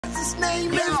His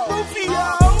name is Boofyy,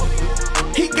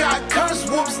 yo. He got curse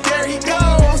whoops, there he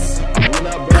goes.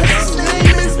 His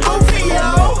name is Boofyy,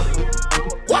 yo.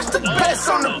 Watch the best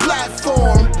on the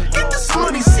platform. Get this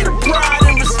money, see the pride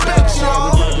and respect,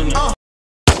 y'all.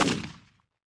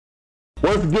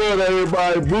 What's good,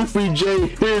 everybody?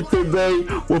 BoofyyJ here today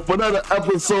with another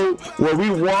episode where we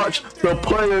watch the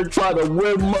player try to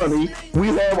win money. We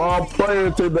have our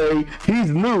player today. He's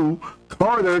new.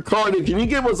 Carter, can you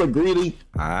give us a greeting?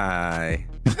 Hi.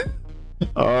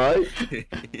 All right.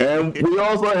 And we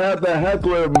also have the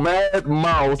heckler, Mad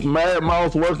Mouse. Mad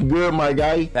Mouse, what's good, my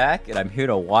guy? Back, and I'm here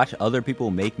to watch other people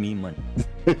make me money.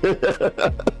 Hey,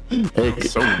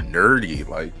 so nerdy,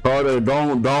 like Carter,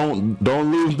 don't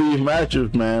lose these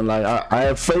matches, man. Like I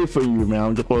have faith in you, man.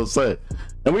 I'm just gonna say.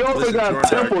 And we also got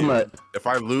Temple Nut. If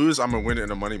I lose, I'm gonna win it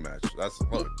in a money match. That's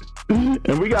look.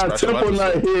 And we got Temple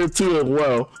Nut here too as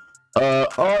well. All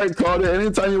right, Carter.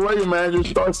 Anytime you're ready, man, just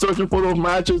start searching for those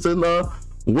matches and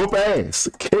whoop ass,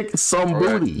 kick some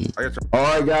booty. All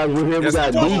right, guys, we're here. We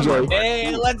got DJ.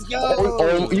 Hey, let's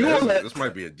go. This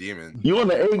might be a demon. You on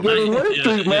the 8-game win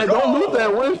streak, man? Don't lose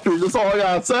that win streak. That's all I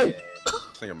gotta say.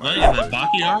 That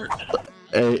Boofyy art.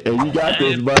 Hey, you got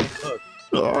this, buddy.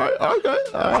 All right, okay,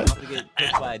 all right. I'm about to get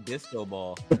hit by a disco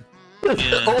ball. Yeah,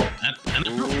 that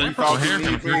purple hair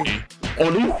kind of freaky.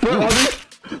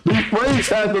 These frames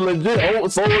had the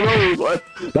legit so those.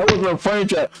 That wasn't a frame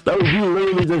trap. That was you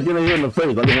literally just getting hit in the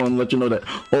face. I just want to let you know that.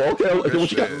 Oh, okay,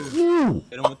 what you got? Ooh.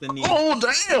 Hit him with the knee. Oh,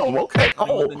 damn. Okay.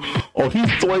 Oh, he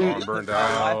swayed. Burned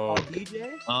out.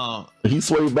 He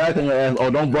swayed back in your ass. Oh,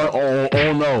 don't burn. Oh,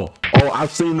 no. Oh,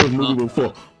 I've seen this movie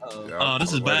before. Oh,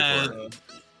 this is bad.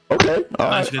 Okay. All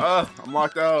right. I'm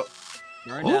locked out.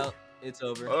 Burned out. It's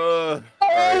over. All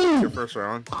right, your first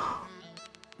round.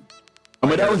 I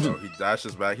mean, that was. He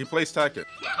dashes back. He plays Tekken.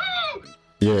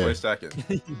 Yeah. He plays Tekken.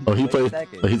 Oh, he plays.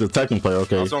 He's a Tekken player.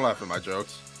 Okay. Don't laugh at my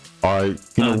jokes. All right.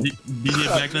 You know. DJ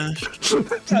backdash.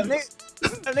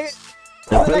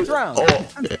 Next round. Oh,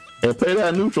 and play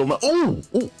that neutral, man. Ooh.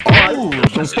 All right.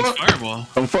 Fireball.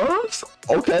 Confirms.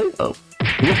 Okay. Look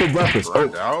for breakfast.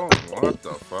 Burned out? What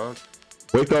the fuck?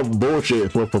 Wake up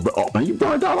bullshit for oh, man, you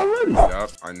burned out already.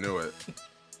 Yep, I knew it.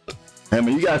 Hey,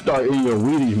 man, you gotta start eating your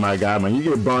Wheaties, my guy, man. You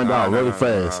get burned out really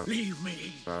fast. Leave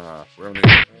me. We don't need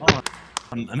it.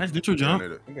 A nice neutral jump.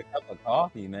 Drink a cup of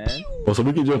coffee, man. Oh, so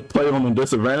we can just play on the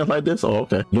disadvantage like this? Oh,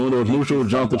 okay. Doing those neutral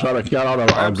jumps to try to get out of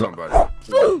I am somebody.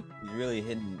 You really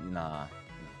hitting? Nah.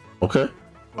 Okay.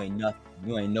 You ain't nothing.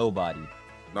 You ain't nobody.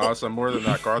 No, it's more than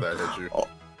that car that hit you. Oh,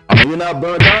 I mean, you're not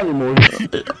burned out anymore.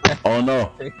 Oh, no.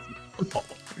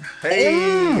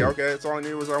 Hey, okay, that's all I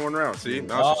needed was that one round. See,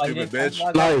 now it's a stupid bitch.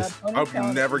 Nice. I hope you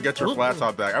never get your flat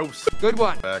top back. I was good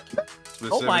one. Back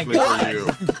Oh my specifically God. for you.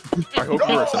 I hope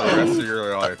you work for the rest of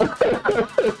your life.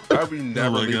 I hope you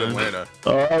never leave Atlanta.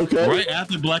 Okay. Right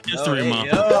after Black History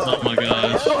Month. Yo. Oh my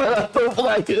gosh.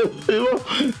 Black History.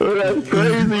 That's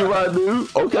crazy, my dude.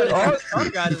 Okay. All right. Some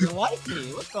guy doesn't like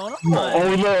me. What's going on?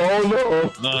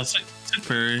 Oh, no. No, Sick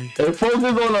Perry. Hey, focus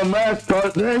on the match,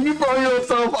 card. Man, you burn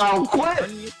yourself out quick.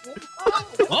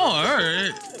 Oh,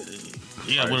 alright.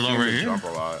 You got one over here. Jump a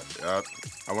lot. Yep.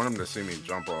 I want him to see me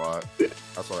jump a lot.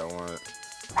 That's what I want.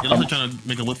 You're also trying to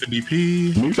make a lift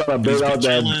BP. You trying to build out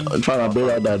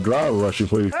that drive rush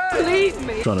before you Leave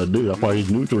me. trying to do. That's why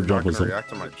he's neutral jumping. Can react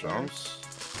to my jumps?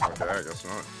 Okay, I guess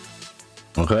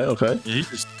not. Okay. Yeah, he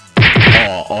just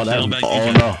Oh,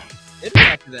 no. It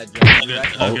reacted to that jump.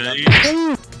 okay.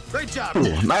 Great job.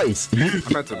 Ooh, nice. I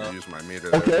meant to use my meter.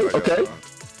 Okay.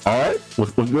 All right.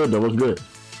 What's good though? What's good?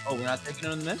 Oh, we're not taking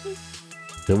on the Memphis?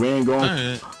 Yeah, we ain't going.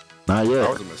 Alright. Not That yet.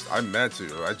 was a mistake. I meant to.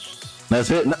 I just. That's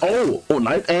it. Oh,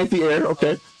 nice anti-air.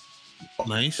 Okay.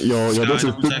 Nice. Yo, this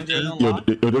is protected.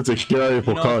 this is scary for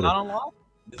You know, Carter. not unlocked?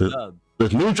 The dub.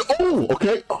 There's neutral. Oh,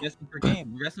 okay. We're guessing for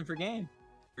game. We're guessing for game.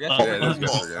 Yeah, this is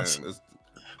good again.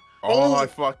 Oh, I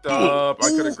fucked up. I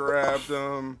could have grabbed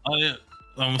him. Oh yeah.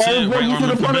 Oh, Saying, bro, right you arm should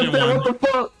have forbidden punished that. one. What the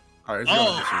fuck? Alright, he's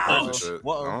gonna get some crazy shit.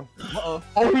 Whoa. No?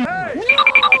 Oh, he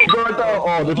burned out.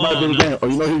 Oh, this might be the game. Oh,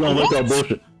 you know he's gonna wake up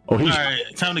bullshit. Oh, he's.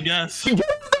 Alright, time to guess.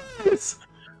 Yes.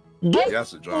 He has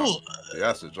to jump. He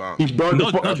has to jump. He's burned No,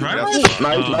 the no fuck. driver?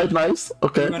 Nice.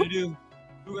 Okay. What are we gonna do?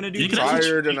 We're gonna do. You I'm can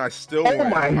tired and I still Oh win.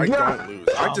 my I God. don't lose.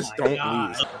 I just don't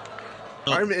lose.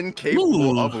 I'm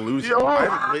incapable of losing. I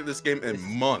haven't played this game in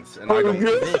months, and I don't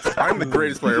lose. I'm the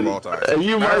greatest player of all time. And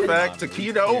you Matter of might. fact,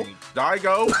 Taquito,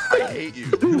 Daigo, I hate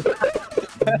you.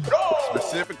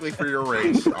 Specifically for your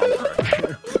race. I'm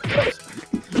sorry.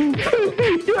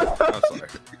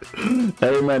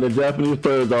 Hey man, the Japanese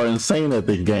players are insane at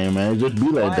this game, man. Just be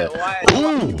like that. Why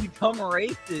Ooh. you become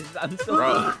racist? I'm so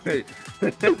Bro, hey.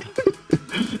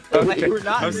 Okay. We're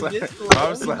not I'm in sorry. Discord.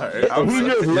 I'm sorry. He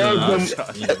just loves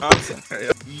them. I'm sorry.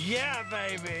 Yeah,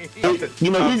 baby.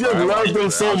 You know, he just sorry, loves them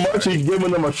so I'm much. sorry. He's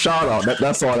giving them a shout out.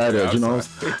 That's all that is. You know.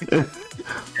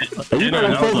 And you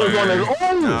better focus on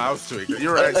his. Nah, I was tweaking.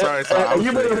 You're right. Sorry. And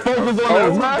you better focus on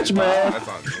his match, man. That's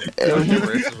on me. You're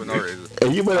racist for no reason.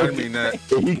 And you better. I didn't mean that.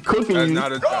 He cooking That's you.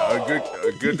 not a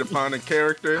good defining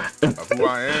character of who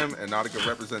I am, and not a good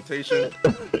representation.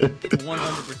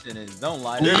 100% is. Don't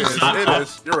lie to It me. is. It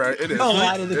is. You're right. It is. Don't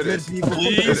lie to the It good is. people.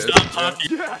 Please stop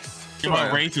talking Yes.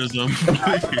 about racism.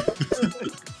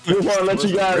 I just want to let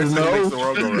you guys know. Makes the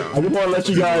world go round. I just want to let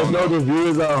you guys know, the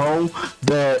viewers at home,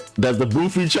 that the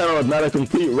Boofy channel is not a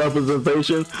complete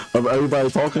representation of everybody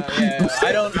talking. Yeah,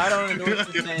 I don't know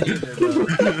what you're saying either, bro.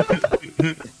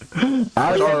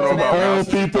 I don't know love about all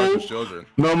mouse, you talk people, to children.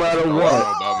 no matter You don't know what.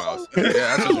 about mouse. Yeah,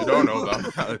 that's what you don't know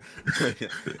about mouse.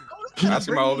 Ask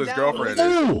him how old his girlfriend is.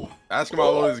 Ooh. Ask him how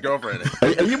old his girlfriend is.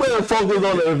 And you better focus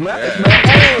on the match, Yeah. man.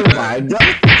 Oh my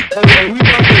god. Hey, we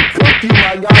about to cook you,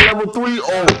 my guy. Level 3.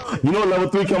 Oh, you know level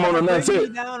 3 come on and that's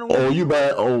it. Oh, you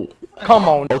bad. Oh, Come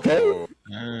on. okay.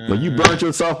 But you burnt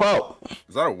yourself out.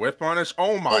 Is that a whip punish?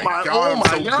 Oh my god, oh I'm my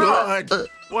so God. good.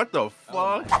 What the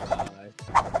fuck?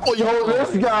 Oh, yo,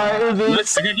 this guy is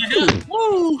Let's get good.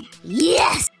 Woo!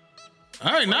 Yes!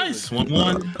 All right, nice.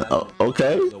 1-1.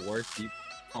 okay. The worst people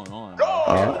going on.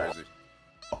 Crazy.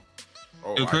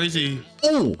 Oh, Go my crazy.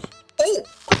 Oh, oh.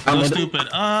 So stupid.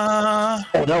 Oh,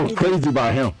 that was crazy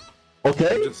by him.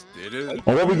 Okay. You just did it.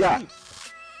 Oh, what we got?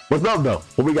 What's up, though?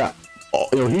 What we got? Oh,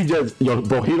 yo, he just, yo,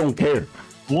 bro, he don't care.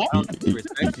 What?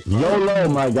 YOLO,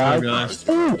 my guy. Oh, gosh.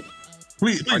 Ooh,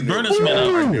 Please I knew burn it this was man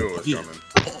coming. I out. knew it was coming.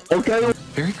 okay.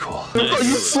 Very cool. Oh,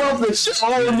 you slumped the shit.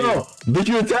 Oh, no. Did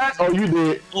you attack? Oh, you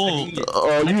did. Oh,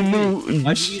 Oh, you knew.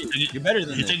 You're better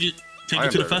than you this. take it I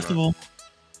am to the better than festival.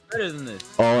 Better than this.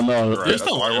 Oh, no. Right, You're that's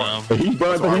still why I won. He burned,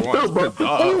 That's why he I still won.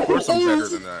 burned. Of course I'm better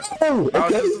than that. Oh, Now,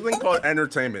 okay. there's this thing called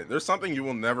entertainment. There's something you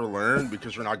will never learn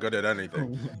because you're not good at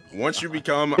anything. Once you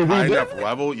become high enough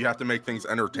level, you have to make things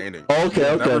entertaining. Okay,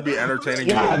 You'll never okay. be entertaining.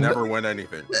 You will never win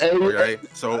anything. Okay?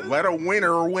 So let a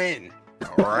winner win.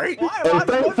 All right? Hey,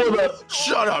 thanks for the,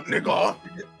 Shut up, nigga.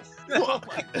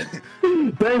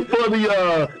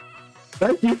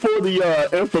 thank you for the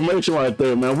information right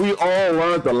there, man. We all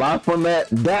learned a lot from that.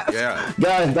 That's, Yeah.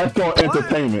 guys, that's called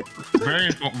entertainment. Very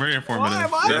informative. Yeah,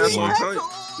 that's what I'm telling you.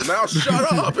 Now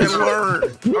shut up and learn.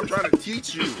 I'm trying to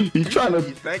teach you. He's trying to,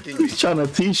 He's thanking me. he's trying to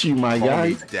teach you, my Call guy.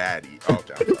 me daddy. Oh,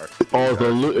 okay, I'm sorry.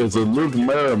 Oh, it's a Luke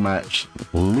Mara match.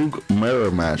 Luke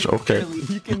Mara match. Okay.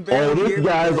 You can Oh, barely this hear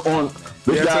guy's me. on. Yeah,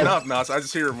 This it's guy. enough, Mouse. I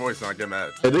just hear your voice and I get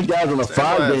mad. Hey, this guy's on a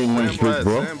 5-game win streak,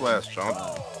 bro. Sandblast, chump.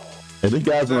 Hey, this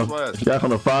guy's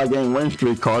on a 5-game win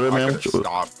streak, Carter, I man. could've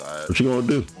stopped that. What you gonna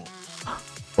do?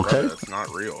 Bro, Okay. that's not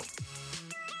real.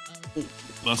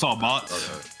 That's all bots.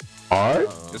 Okay. All right.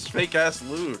 It's fake ass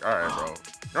loot. All right, bro.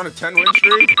 You're on a 10-win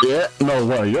streak. Yeah. No,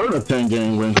 what? You're on a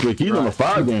 10-game win streak. He's on a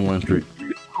 5-game win streak.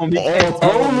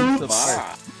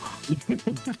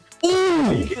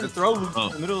 Oh, You can throw Luke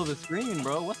in the middle of the screen,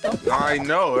 bro. What's up? I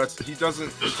know. He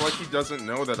doesn't. It's like he doesn't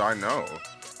know that I know.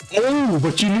 oh,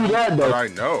 but you knew that But though. I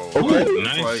know. Okay.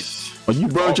 It's Nice. Well, you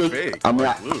like burnt all your. fake. I mean,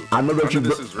 like Luke. I know that None you. of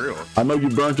this is real. I know you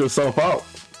burnt yourself out.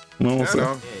 You know what I'm Yeah,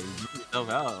 I saying? know. Yeah, you put yourself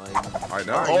out. Like, I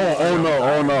know. Oh no!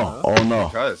 Oh no! Oh no!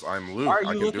 Because I'm Luke. Are I you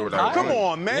can do looking what I want. tired? Come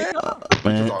on, man. Because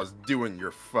Man. I was doing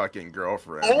your fucking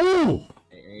girlfriend. Oh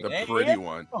The pretty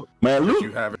one. man, You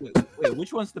Luke. have it. wait,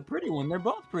 which one's the pretty one? They're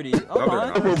both pretty. Hold they're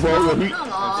on. not. Bro, he,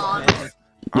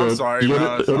 I'm sorry,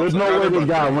 man. there's no way this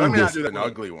guy Let wins me not this. do an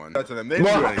ugly one. To them. They do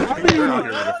No. anything. They're not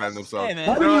here to defend themselves. Hey, man.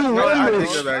 How do you No, I win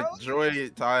think this? that Joy,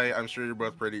 Ty, I'm sure you're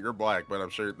both pretty. You're black, but I'm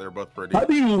sure they're both pretty. How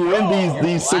do you win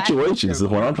these Black, situations? Is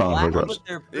what I'm trying to figure out. but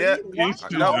they're Yeah.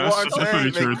 pretty. No, what I'm That's saying,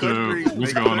 pretty they true, could too. be.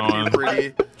 What's They going could on? be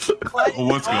pretty.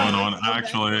 What's going on,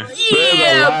 actually?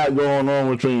 There's a lot going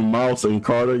on between Mouse and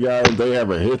Carter, guys. They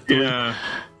have a history. Yeah.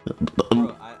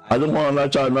 Bro, I just want to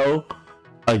let y'all know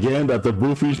again that the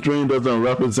Boofy stream doesn't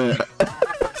represent.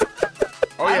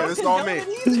 Oh yeah, this is all me.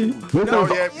 This No,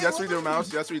 is yeah, yes we do,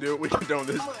 Mouse. Yes we do. We condone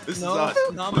this. This is No, us.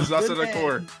 no, I'm This is us good at the man.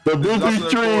 core. the This is us Boofy at the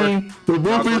stream. The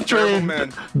Mouse, Boofy we're terrible stream.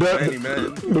 men. Many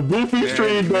men. The Boofy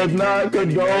stream does not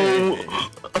condone.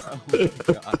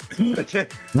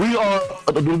 We are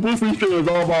the Boofy stream is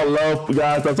all about love,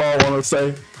 guys. That's all I want to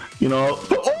say. You know.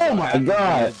 Oh my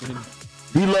God.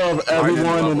 We love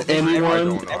everyone and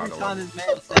anyone. Every time this man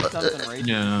says something racist,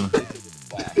 Yeah.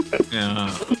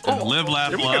 Yeah. Live,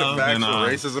 laugh, Can we get a love, back and for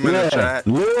racism in the Yeah, chat?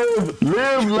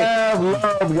 live, laugh,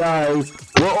 love, guys.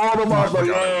 We're all about the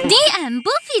love. DM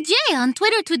BoofyyJ on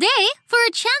Twitter today for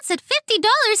a chance at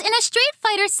 $50 in a Street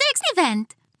Fighter 6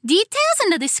 event. Details in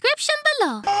the description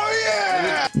below. Oh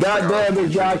yeah! Goddamn,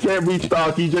 this guy can't be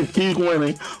stock. He just keeps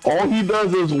winning. All he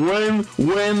does is win,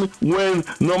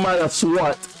 no matter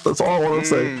what. That's all I want to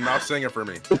say. Now sing it for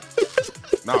me.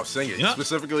 Now sing it. Yep.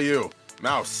 Specifically you.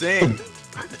 Now sing.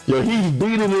 Yo, he's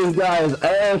beating this guy's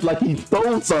ass like he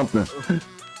stole something.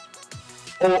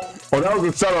 Oh, that was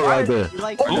a seller right there.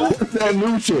 That's that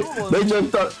new shit. They just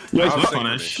thought,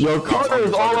 yo, Carter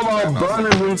is all about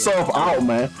burning himself out,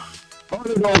 man.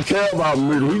 Carter don't care about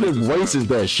me. He just wastes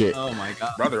that shit. Oh my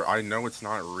god. Brother, I know it's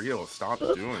not real. Stop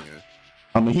doing it.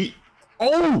 I mean, he...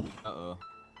 Oh! Uh-oh.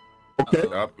 Okay.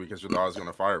 Up because you thought I was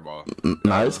gonna fireball.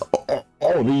 Nice.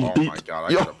 Oh my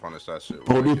god, I gotta punish that shit.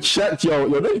 Oh, the check, yo,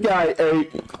 this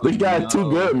guy,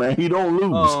 too good, man. He don't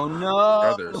lose. Oh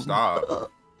no. Brother, stop.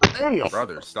 Damn.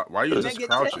 Brother, stop. Why are you just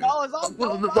crouching? Oh,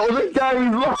 this guy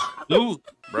is lost. Ooh,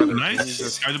 brother, nice.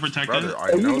 This guy's protected.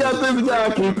 Brother, you got this guy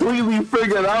completely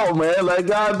figured out, man. Like,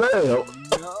 goddamn.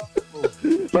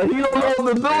 Like, he don't know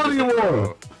what to do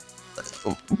anymore.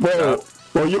 Bro.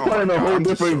 Well, you're playing a whole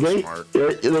different game.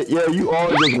 Yeah, you all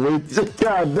just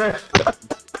God damn.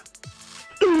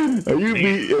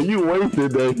 You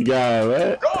wasted that guy,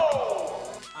 man.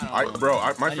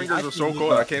 My fingers are so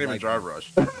cold I can't even drive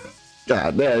rush.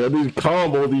 God damn, these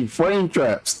combos, these frame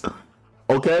traps.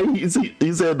 Okay, he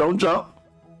said don't jump.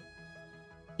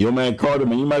 Yo, man, Carter,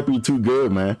 man, you might be too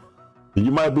good, man.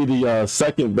 You might be the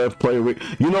second best player.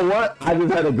 You know what? I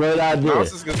just had a great idea. I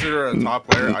was just considered a top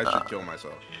player. I should kill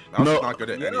myself. I was not good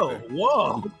at anything.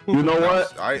 Whoa. You know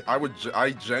what?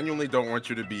 I genuinely don't want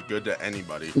you to be good to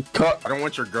anybody. I don't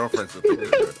want your girlfriends to think you're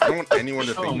good. I don't want anyone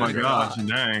to think you're good. Oh my gosh,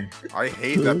 dang. I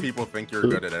hate that people think you're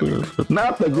good at anything.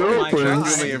 Not the girlfriend. It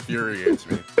genuinely infuriates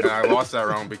me. And I lost that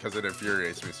round because it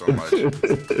infuriates me so much.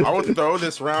 I will throw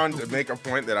this round to make a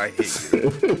point that I hate you.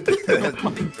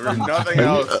 There's nothing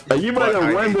else. You might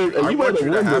have wondered. I want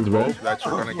you to have hope that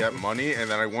you're going to get money, and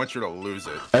then I want you to lose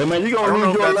it. Hey, man, you're going to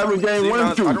lose your 11-game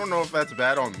win streak. I don't know if that's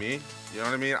bad on me. You know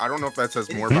what I mean? I don't know if that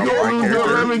says more about my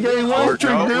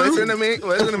character. Listen to me.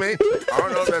 I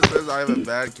don't know if that says I have a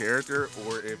bad character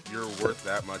or if you're worth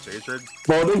that much hatred.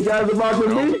 Well, this guy's about to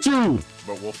beat you.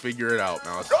 But we'll figure it out,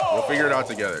 Mouse. We'll figure it out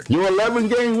together. Your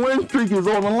 11-game win streak is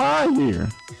on the line here.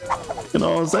 You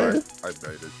know what I'm saying? I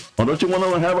baited. Oh, don't you want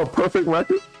to have a perfect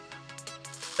record?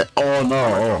 Oh,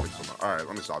 no. All right,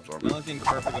 let me stop. The only thing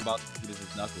perfect about this is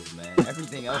his knuckles, man.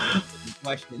 Everything else is a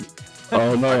question.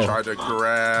 Oh, no. I tried to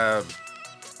grab.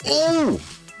 Ooh!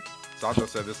 Sato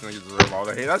said this nigga deserve all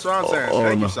the hate. That's what I'm saying.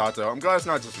 Thank you, Sato. I'm glad it's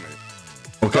not just me.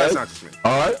 Okay. It's not just me.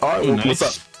 All right. Nice. What's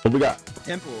up? What we got?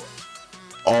 Temple.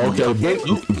 Oh, okay. Big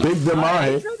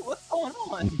damage. What's going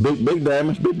on? Big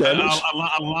damage.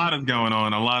 A lot is going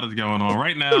on.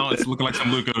 Right now, it's looking like some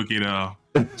Lukoki, though.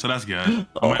 So that's good.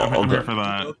 I'm here for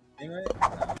that.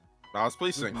 Mouse,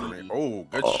 please sing for me. Oh,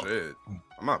 good shit.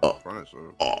 I'm not punished.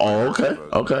 Oh,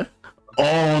 okay.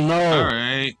 Oh, no. All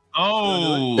right.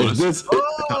 Oh. Is this?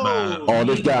 Oh,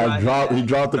 this guy dropped. He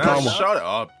dropped the combo. Shut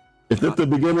up. Is this the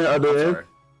beginning of the end?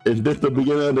 Is this the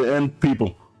beginning of the end,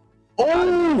 people?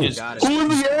 Oh, who's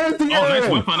the anti? Next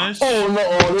one punish. Oh no!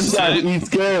 Oh, this guy he's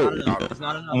scared.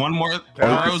 One more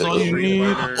arrow's all you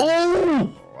need.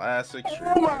 Oh, classic.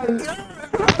 Oh my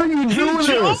god! How are you doing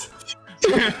this?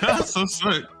 That's so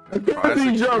sick.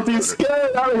 He jumped. He's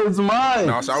scared out of his mind.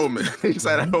 No, so he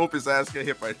said, "I hope his ass get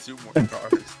hit by 2 more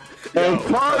cards." And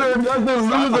Carter doesn't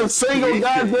lose a single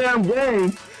goddamn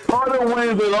game. Carter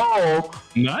wins it all.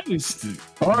 Nice.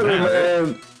 Carter,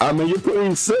 man. I mean, you're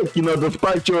pretty sick, you know,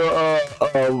 despite your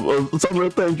some of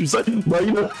the things you say. But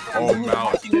you know,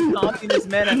 Communist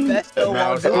manifesto.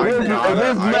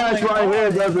 This match right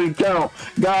here doesn't count,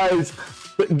 guys.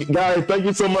 Thank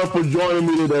you so much for joining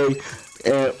me today.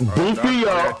 And Boofy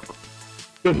up,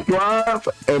 subscribe,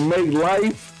 and make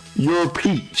life your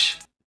peach.